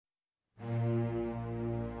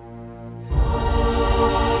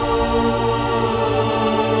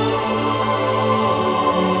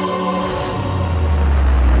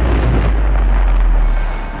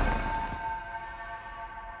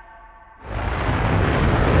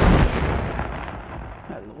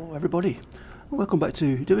everybody, and welcome back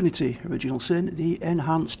to Divinity Original Sin, the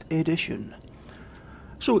Enhanced Edition.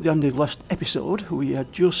 So at the end of last episode we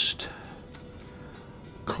had just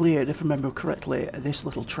cleared, if I remember correctly, this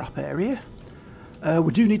little trap area.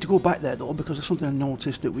 We do need to go back there though, because there's something I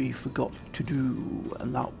noticed that we forgot to do,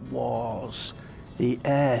 and that was the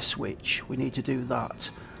air switch. We need to do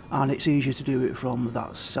that, and it's easier to do it from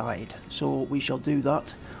that side, so we shall do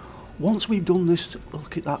that once we've done this.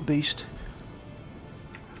 Look at that beast.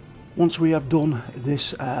 Once we have done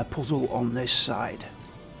this puzzle on this side.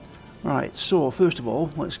 Right, so first of all,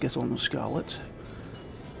 let's get on the Scarlet.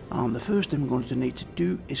 And the first thing we're going to need to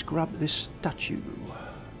do is grab this statue.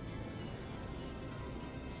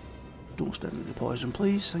 Don't stand in the poison,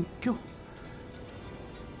 please, thank you.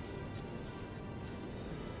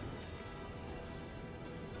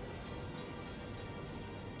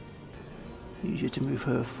 Easier to move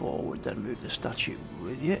her forward than move the statue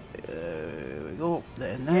with you. There we go,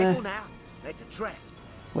 there and there. Careful now, that's a trap.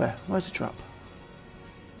 Where? Where's the trap?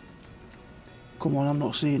 Come on, I'm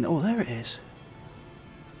not seeing it. Oh, there it is.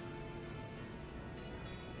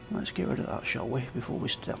 Let's get rid of that, shall we, before we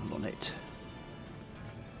stand on it.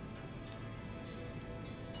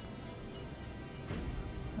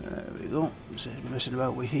 There we go. Saves me messing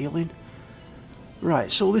about with healing.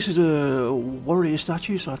 Right, so this is a warrior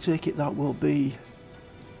statue, so I take it that will be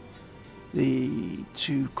the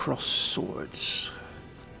two crossed swords.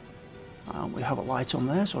 And we have a light on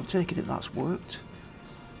there, so I'm taking it that's worked.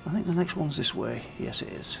 I think the next one's this way. Yes, it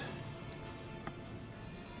is.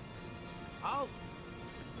 Oh,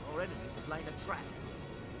 our enemies have laid a trap.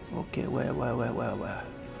 Okay, where? Well,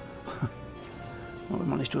 we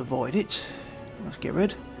managed to avoid it. Let's get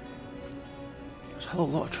rid. There's a whole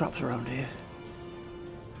lot of traps around here.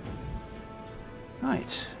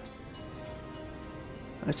 Right.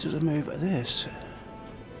 Let's just move at this.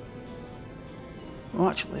 Oh,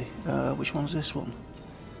 actually, which one's this one?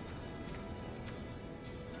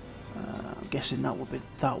 I'm guessing that would be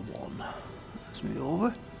that one. Let's move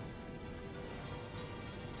over.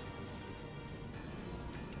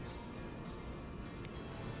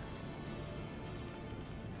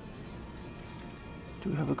 Do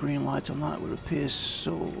we have a green light on that? It would appear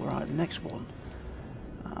so. Right, the next one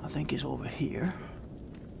I think is over here.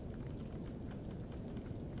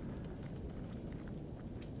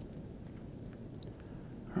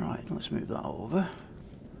 Right, let's move that over.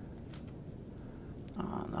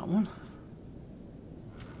 And that one.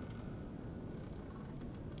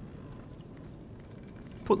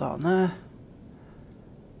 Put that on there.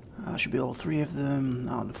 That should be all three of them.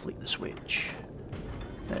 And flick the switch.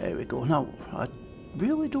 There we go. Now, I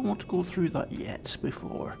really don't want to go through that yet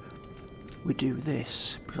before we do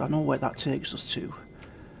this, because I know where that takes us to.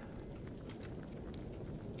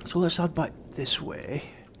 So let's head back this way.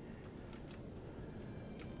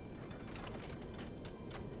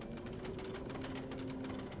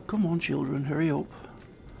 Come on, children, hurry up.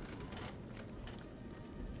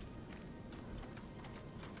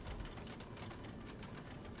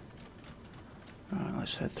 Right,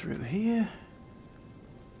 let's head through here.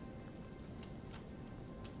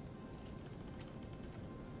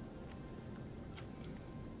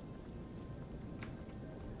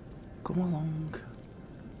 Come along.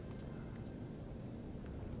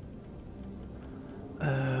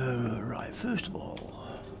 Right, first of all,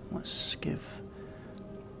 let's give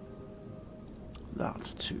that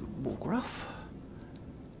to Olgrey.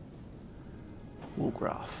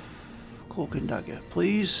 Olgrey, cloak and dagger,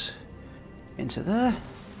 please. Into there.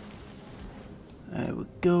 There we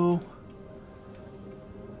go.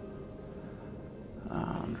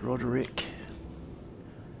 And Roderick.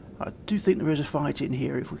 I do think there is a fight in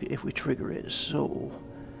here if we trigger it, so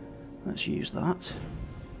let's use that.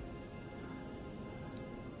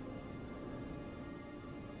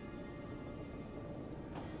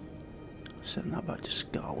 Send that back to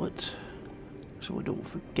Scarlet, so we don't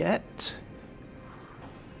forget.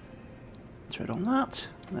 Tread on that.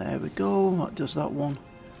 There we go. That does that one.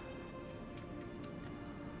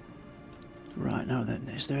 Right, now then,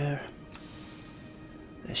 is there?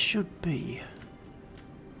 There should be.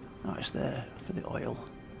 Oh, it's there for the oil.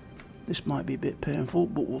 This might be a bit painful,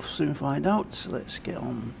 but we'll soon find out. So let's get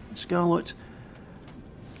on Scarlet.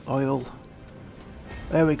 Oil.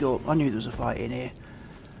 There we go. I knew there was a fight in here.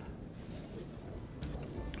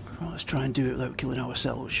 Right, let's try and do it without killing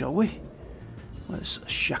ourselves, shall we? Let's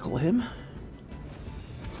shackle him.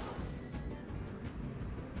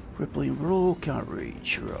 Crippling blow, can't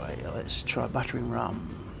reach. Right, let's try battering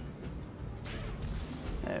ram.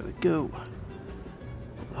 There we go.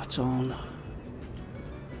 That's on.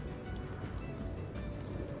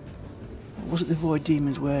 Was it the Void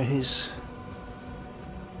Demons where his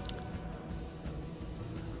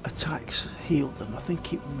attacks healed them. I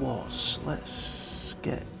think it was. Let's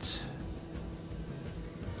get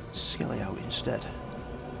Skelly out instead.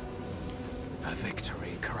 A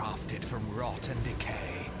victory crafted from rot and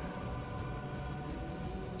decay.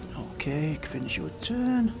 Okay, finish your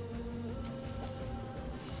turn.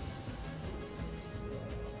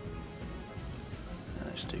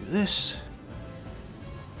 Let's do this.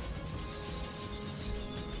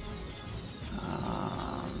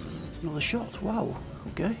 Another shot, wow,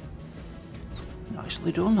 okay.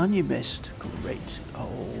 Nicely done, and you missed. Great.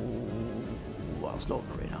 Oh, that's not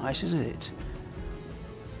very nice, is it?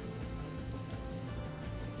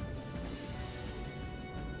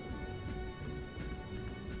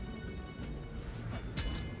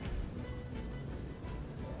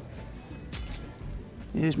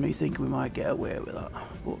 Here's me thinking we might get away with that,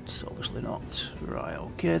 but obviously not. Right,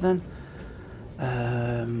 okay then.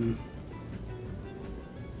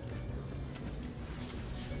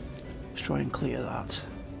 Let's try and clear that.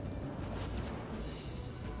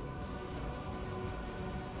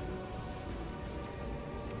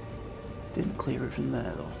 Didn't clear it from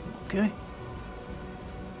there though, okay.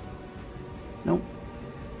 Nope.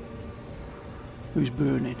 Who's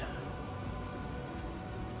burning?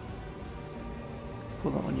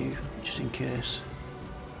 Put that on you, just in case.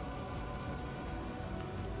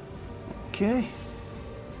 Okay.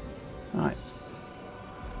 Right.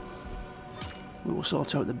 We will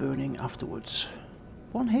sort out the burning afterwards.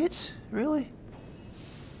 One hit? Really?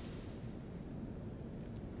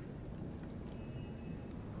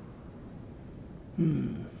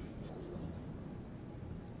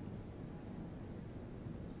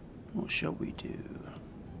 What shall we do?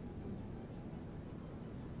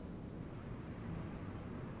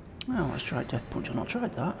 Well, let's try Death Punch. I've not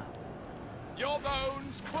tried that. Your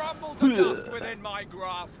bones crumble to dust within my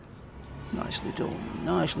grasp. Nicely done,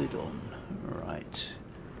 nicely done. Right.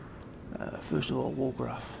 First of all,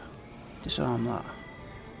 Wolgraf. Disarm that.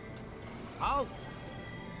 Halt!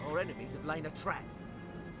 Our enemies have laid a trap.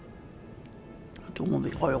 I don't want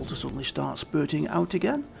the oil to suddenly start spurting out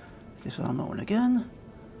again. Disarm that one again.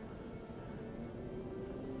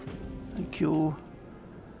 Thank you.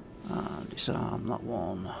 And disarm that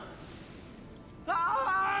one.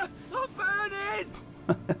 Ah! I'm burning!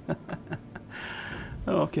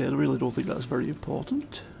 Okay, I really don't think that's very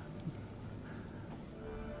important.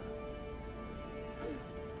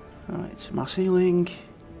 Right, mass healing.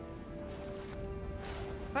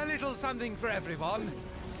 A little something for everyone.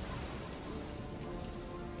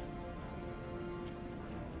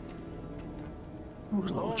 Oh,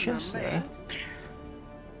 there's a little chest there.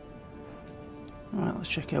 Right, let's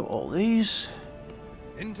check out all these.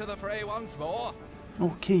 Into the fray once more.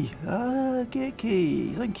 Oh, key. Ah, get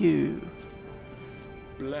key. Thank you.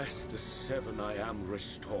 Bless the seven, I am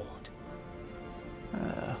restored.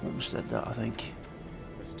 Homestead that, I think.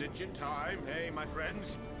 A stitch in time, hey, my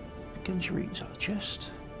friends? Can she reach inside the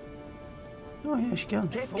chest? Oh, yeah, she can.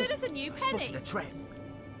 Careful. Good as a new penny. Spotted a trap.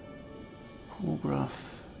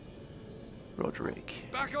 Holograph. Roderick.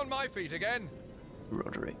 Back on my feet again.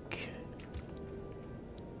 Roderick.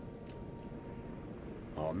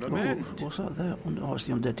 On the Oh, mend. what's that there? Oh, it's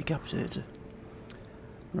the undead decapitator.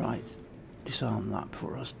 Right. Disarm that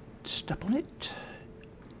before I step on it.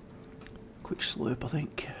 Quick slurp, I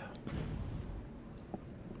think.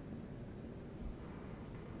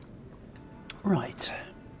 Right.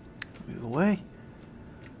 Move away.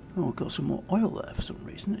 Oh, we've got some more oil there for some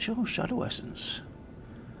reason. It shows Shadow Essence.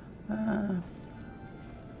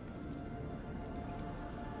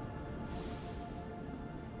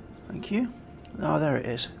 Thank you. Oh, there it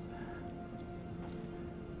is.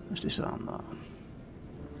 Let's disarm that.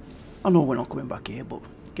 I know we're not coming back here, but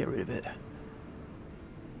get rid of it.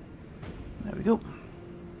 There we go.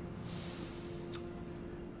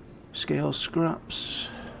 Scale scraps.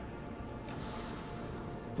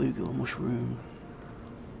 Bluegill mushroom.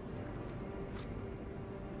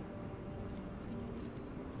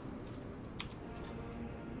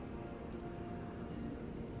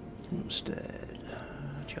 Homestead.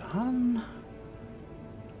 Jahan.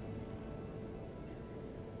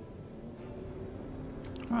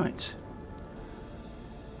 Right.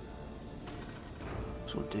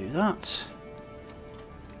 So we'll do that.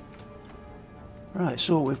 Right,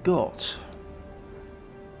 so we've got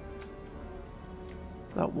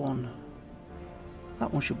that one.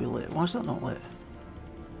 That one should be lit. Why is that not lit?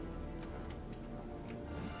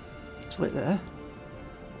 It's lit there.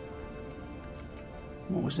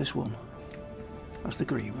 What was this one? That's the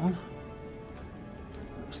green one.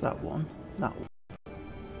 That's that one. That one.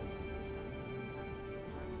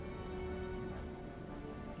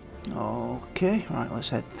 Okay, right, let's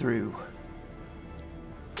head through.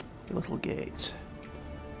 the little gate.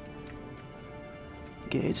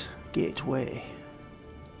 Gateway.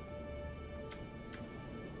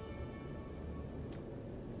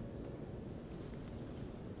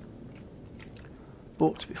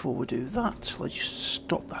 But before we do that, let's just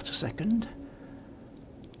stop that a second.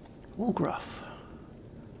 Olgrey.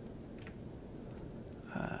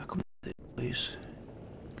 Come with it, please.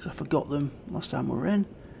 Because I forgot them last time we were in.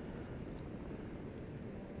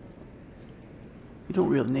 You don't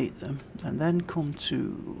really need them. And then come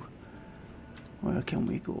to... Where can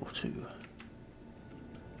we go to?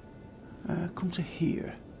 Come to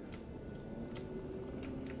here.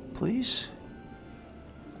 Please.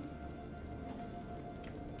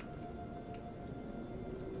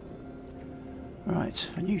 Right,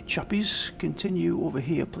 and you chappies, continue over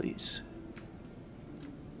here, please.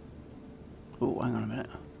 Oh, hang on a minute.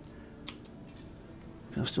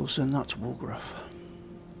 Can I still send that to Olgrey?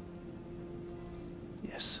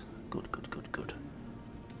 Yes, good, good, good, good.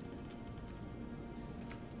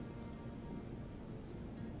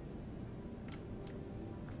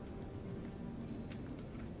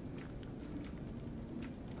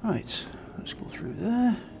 Right, let's go through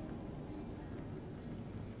there.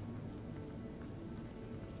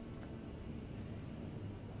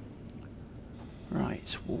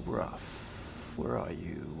 Right, Olgrey, where are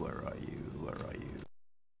you? Where are you? Where are you?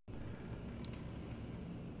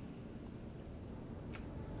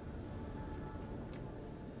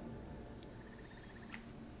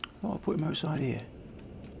 Oh, I'll put him outside here.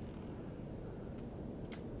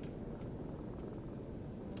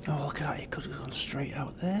 Oh, look at that, he could have gone straight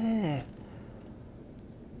out there.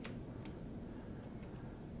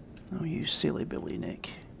 Oh, you silly Billy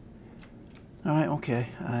Nick. Alright, okay.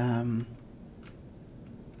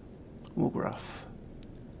 Olgrey.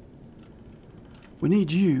 We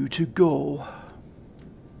need you to go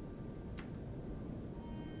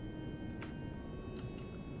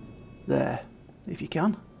there, if you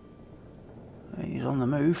can. He's on the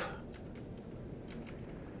move.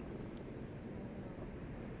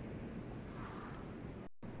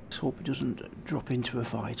 Let's hope he doesn't drop into a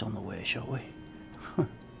fight on the way, shall we?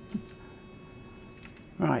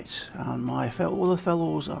 Right, and my other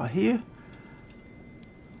fellows are here.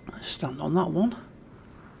 Let's stand on that one.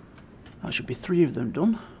 That should be 3 of them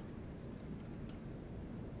done.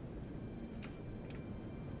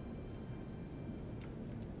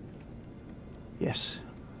 Yes.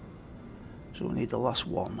 So we need the last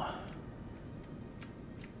one.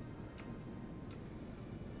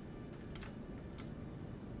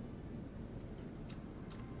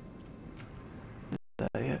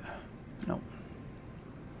 There yet? No.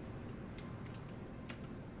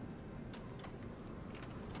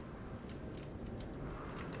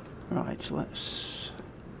 Right, so let's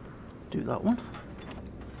do that one.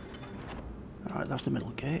 Alright, that's the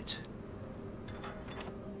middle gate.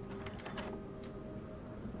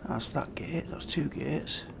 That's that gate, that's 2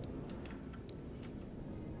 gates.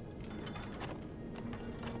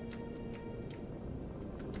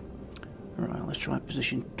 Alright, let's try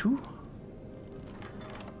position 2.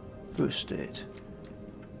 First state.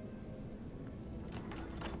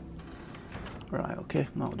 Right, okay,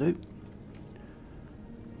 that'll do.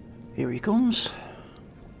 Here he comes.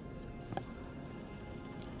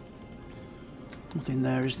 Nothing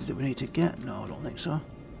there is that we need to get? No, I don't think so.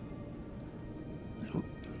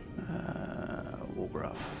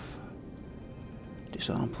 Olgrey.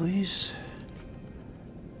 Disarm, please.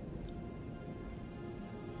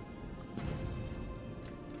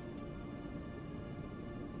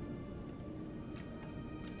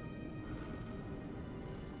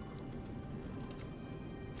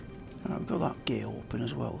 Right, we've got that gate open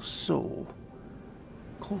as well, so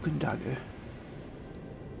cloak and dagger.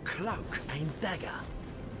 Cloak and dagger.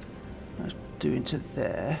 Let's do into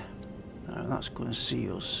there. That's going to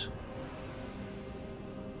see us.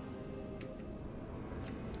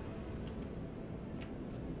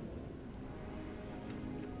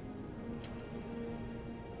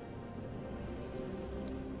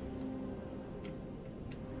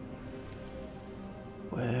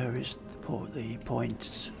 Where is the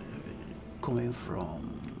point coming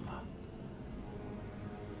from?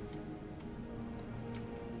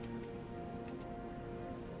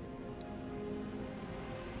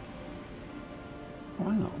 Oh,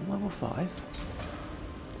 hang on, level 5.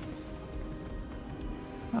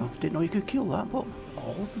 Oh, didn't know you could kill that, but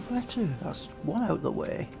all the better. That's one out of the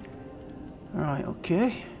way. Right,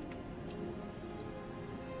 okay.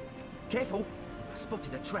 Careful! I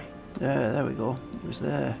spotted a trap. There we go. It was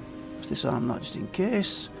there. Let's disarm that just in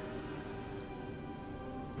case.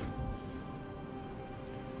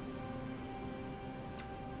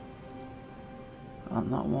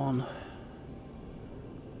 And that one.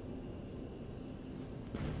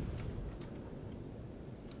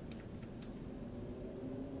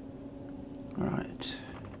 Right.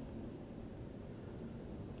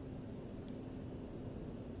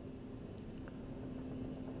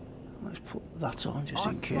 Let's put that on just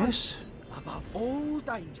in case. Above all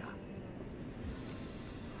danger.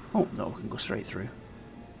 Oh, no, we can go straight through.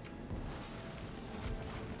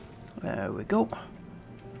 There we go.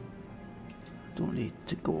 Don't need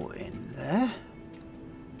to go in there.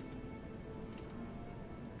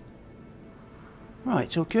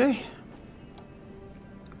 Right, okay.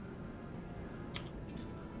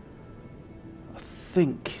 I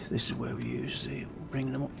think this is where we use the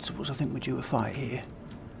bring them up to us. I think we do a fight here.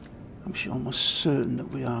 I'm sure, almost certain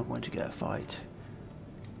that we are going to get a fight.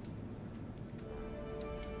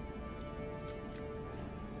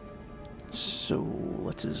 So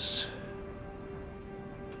let us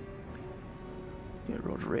get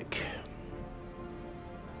Roderick.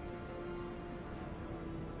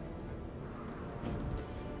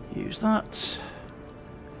 Use that.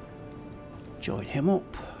 Join him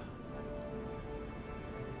up.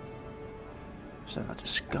 Send that to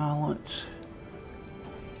Scarlet.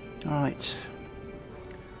 Alright.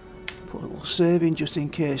 Put a little save in just in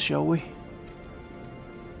case, shall we?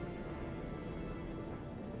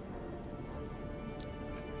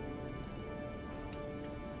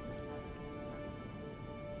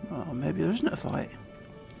 Oh, maybe there isn't a fight.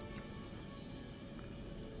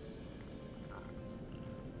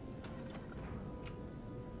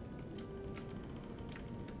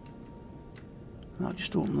 I'll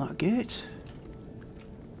just open that gate.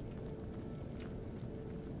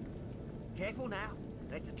 Careful now,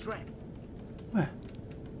 that's a trap. Where?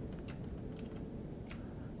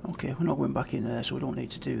 Okay, we're not going back in there, so we don't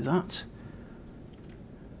need to do that.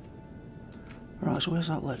 Right, so where's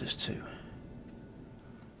that led us to?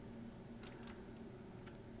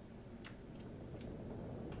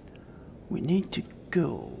 We need to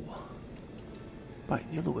go back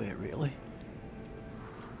the other way, really.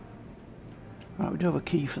 Right, we do have a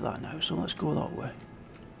key for that now, so let's go that way.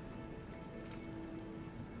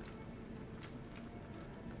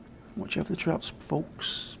 Watch out for the traps,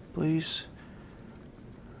 folks, please.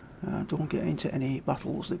 Don't get into any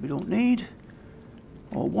battles that we don't need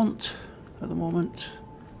or want at the moment.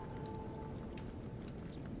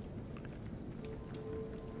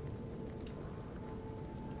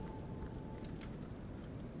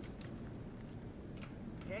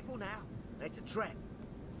 Careful now, that's a trap.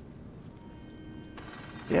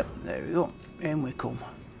 Yep, there we go. In we come.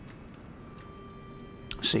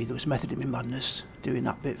 See, there was method in my madness, doing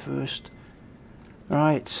that bit first.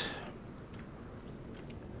 Right.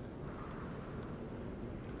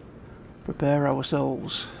 Prepare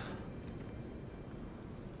ourselves.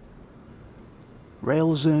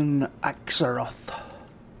 Railzen Axaroth.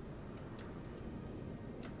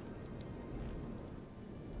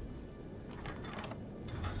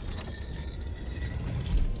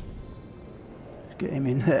 Get him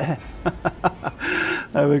in there.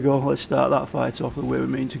 There we go. Let's start that fight off the way we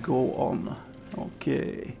mean to go on.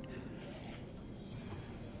 Okay.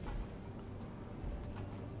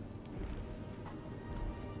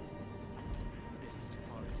 This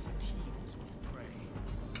forest teems with prey.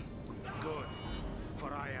 Good,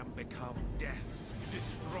 for I am become death,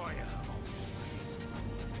 destroyer of trees.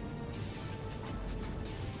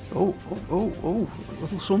 Oh, a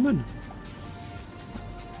little summon.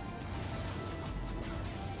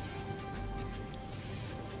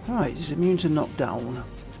 Right, he's immune to knockdown.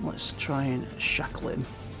 Let's try and shackle him.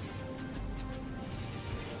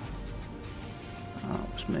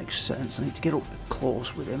 That makes sense. I need to get up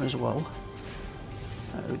close with him as well.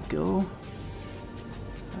 There we go.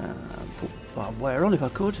 Put barbed wire on if I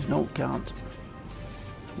could. No, can't.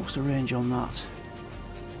 What's the range on that?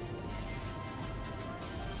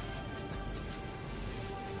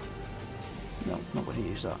 No, not going to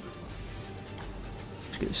use that.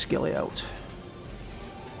 Let's get the skelly out.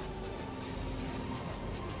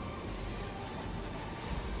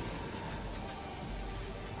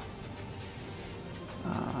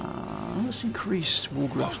 Let's increase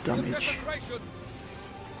Wolgraff's damage.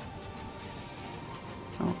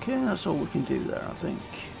 Okay, that's all we can do there, I think.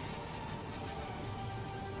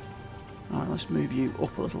 Alright, let's move you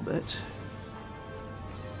up a little bit.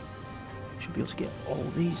 Should be able to get all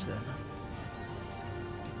these then.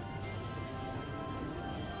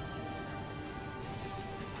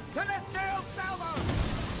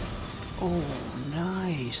 Oh,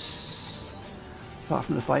 nice. Apart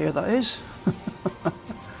from the fire, that is.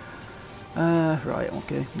 Right,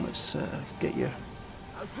 okay, let's get you.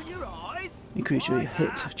 Open your eyes. Increase your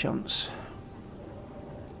hit chance.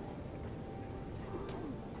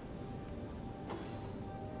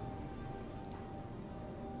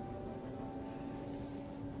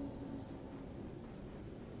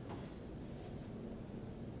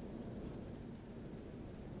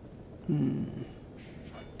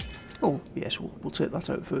 Oh, yes, we'll take that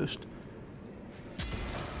out first.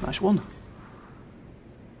 Nice one.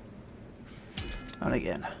 And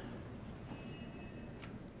again.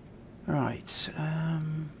 Right, see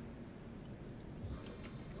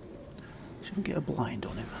if we can get a blind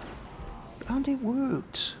on him. And it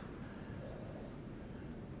worked.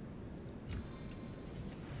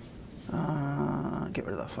 Get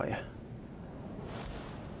rid of that fire.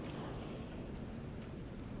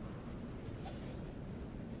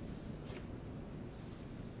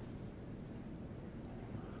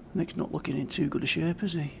 Nick's not looking in too good a shape,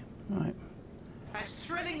 is he? Right. As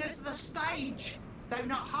thrilling as the stage, though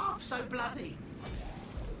not half so bloody.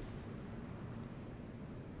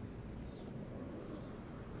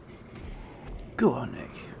 Go on, Nick.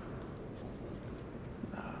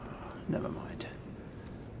 Never mind.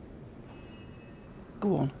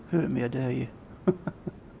 Go on, hurt me, I dare you.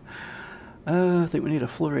 I think we need a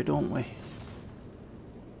flurry, don't we?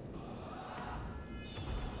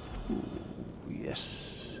 Ooh,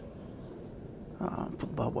 yes. Put the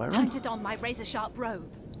barbed wire on. Time to don my razor-sharp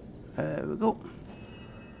robe. There we go.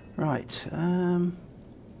 Right,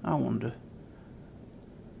 I wonder.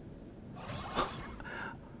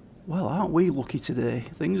 Well, aren't we lucky today?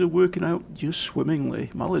 Things are working out just swimmingly.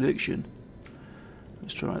 Malediction.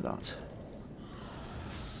 Let's try that.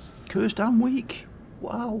 Cursed and weak.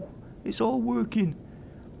 Wow, it's all working.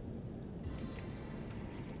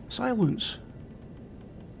 Silence.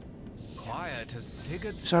 Quiet as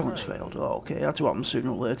Sigurd's Silence throne. failed. Oh, okay, had to happen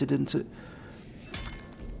sooner or later, didn't it?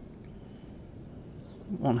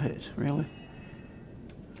 One hit, really?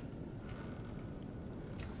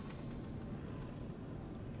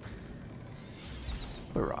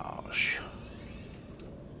 Barrage.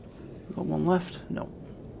 Got one left? No.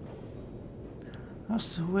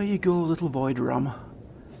 That's the way you go, little void ram.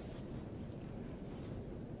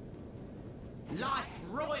 Life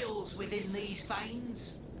royals within these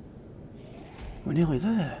veins. We're nearly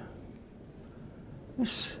there.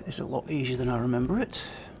 This is a lot easier than I remember it.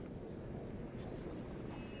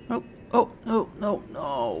 Oh, oh, no, no,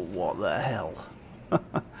 no, what the hell?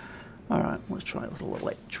 Alright, let's try a little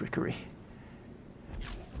electrickery.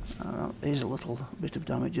 Here's a little bit of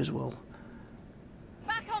damage as well.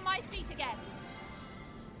 Back on my feet again.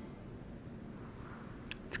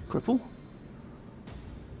 Cripple.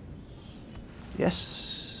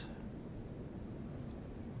 Yes.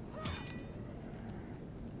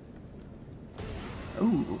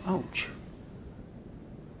 Ooh, ouch.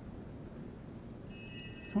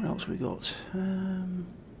 What else we got?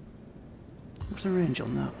 What's the range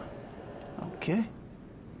on that? Okay.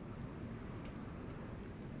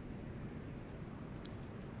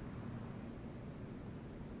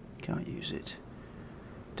 Can't use it.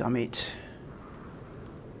 Damn it.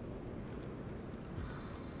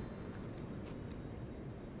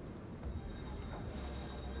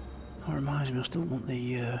 That reminds me, I still want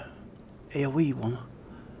the AoE one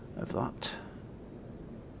of that.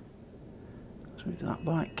 Let's move that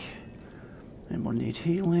back. Anyone need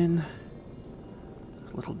healing?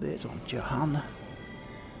 A little bit on Jahan.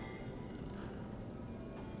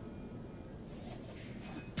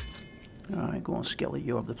 Alright, go on Skelly,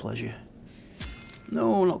 you have the pleasure.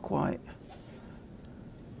 No, not quite.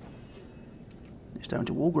 It's down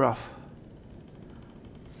to Olgrey.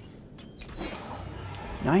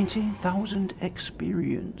 19,000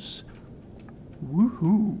 experience.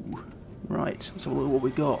 Woohoo! Right, let's have a look at what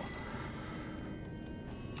we got.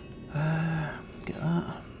 Get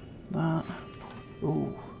that. That.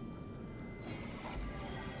 Ooh.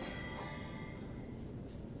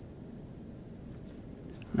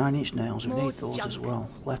 Nine-inch nails, we More need those junk. as well.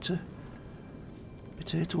 Letter.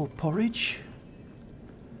 Potato porridge.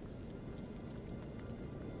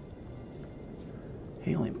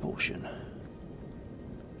 Healing potion.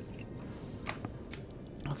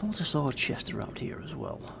 I thought I saw a chest around here as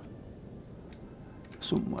well.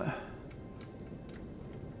 Somewhere.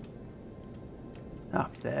 Ah,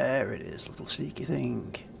 there it is, little sneaky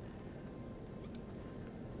thing.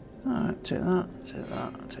 Alright, take that, take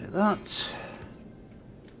that, take that.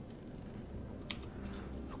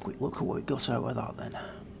 Have a quick look at what we got out of that then.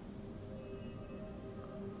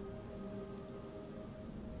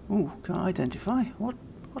 Ooh, can't identify. What?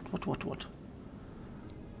 What?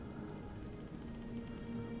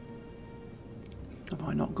 Have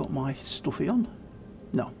I not got my stuffy on?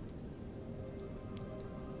 No.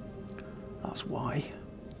 That's why.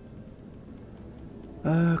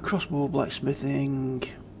 Crossbow blacksmithing.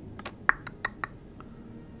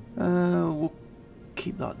 We'll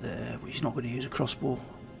keep that there. He's not going to use a crossbow.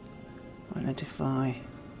 Identify.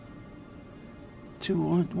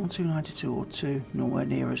 129202, nowhere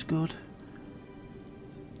near as good.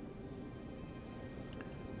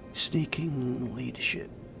 Sneaking leadership.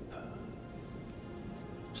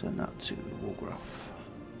 Send that to Olgrey.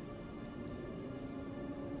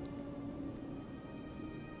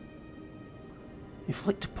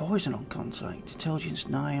 Inflict poison on contact. Intelligence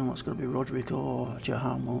 9, that's got to be Roderick or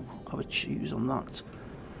Jahan. We'll have a choose on that.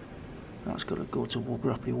 That's got to go to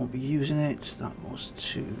Olgrey, he won't be using it. That goes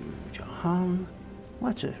to Jahan.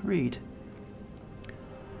 Letter, read.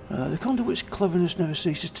 The conduit's cleverness never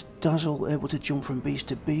ceases to dazzle, able to jump from beast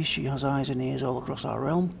to beast. She has eyes and ears all across our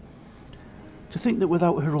realm. To think that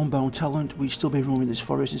without her unbound talent, we'd still be roaming this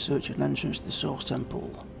forest in search of an entrance to the Source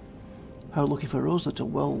Temple. How lucky for us that a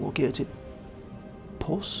well-located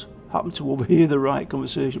puss happened to overhear the right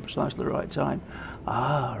conversation at precisely the right time.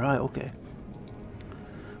 Ah, right, okay.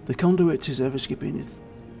 The conduit is ever skipping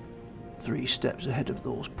 3 steps ahead of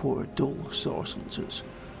those poor dull source hunters,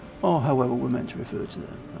 or however we're meant to refer to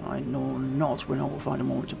them. I know not when I will find a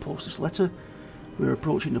moment to post this letter. We're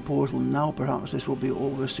approaching the portal now, perhaps this will be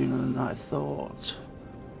over sooner than I thought.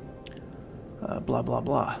 Blah blah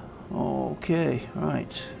blah. Okay,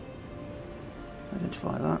 right.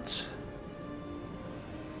 Identify that.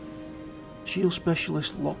 Shield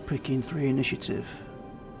Specialist, Lockpicking, 3 initiative.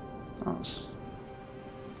 That's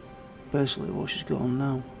basically what she's got on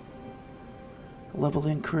now. Level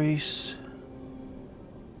increase.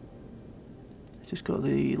 Just got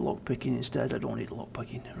the lockpicking instead. I don't need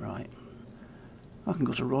lockpicking. Right. I can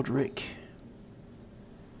go to Roderick.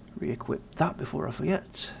 Re-equip that before I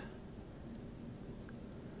forget.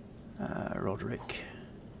 Roderick.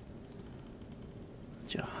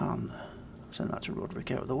 Jahan. Send that to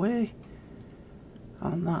Roderick out of the way.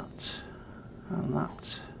 And that. And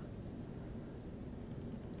that.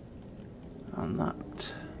 And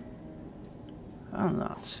that. And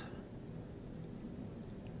that.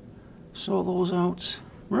 Sort those out.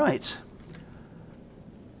 Right.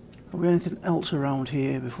 Have we anything else around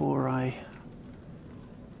here before I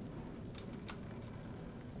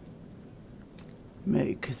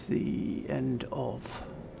make the end of...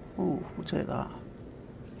 Oh, we'll take that.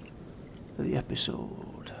 The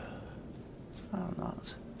episode. And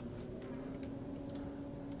that.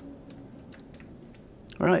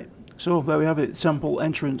 Right. So there we have it. Temple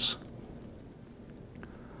entrance.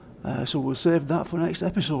 So we'll save that for next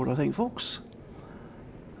episode, I think, folks.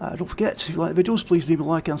 Don't forget, if you like the videos, please leave a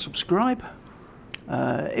like and subscribe.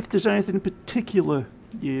 If there's anything in particular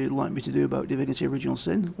you'd like me to do about Divinity Original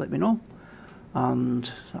Sin, let me know.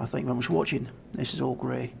 And I thank you very much for watching. This is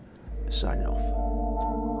Olgrey, signing off.